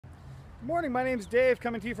Good morning, my name's Dave,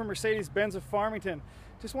 coming to you from Mercedes-Benz of Farmington.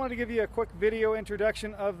 Just wanted to give you a quick video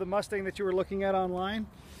introduction of the Mustang that you were looking at online.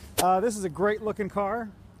 This is a great looking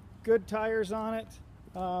car, good tires on it.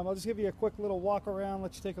 I'll just give you a quick little walk around,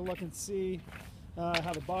 let you take a look and see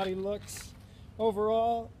how the body looks.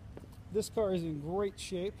 Overall, this car is in great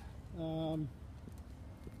shape.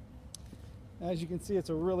 As you can see,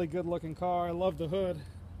 it's a really good looking car. I love the hood,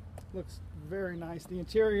 looks very nice. The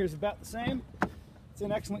interior is about the same. It's in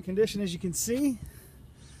excellent condition, as you can see.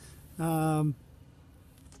 Give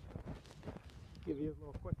you a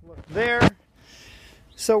little quick look there.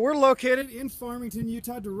 So we're located in Farmington,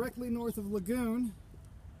 Utah, directly north of Lagoon,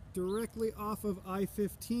 directly off of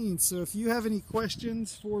I-15. So if you have any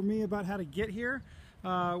questions for me about how to get here,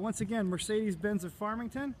 once again, Mercedes-Benz of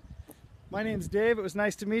Farmington. My name's Dave. It was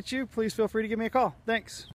nice to meet you. Please feel free to give me a call. Thanks.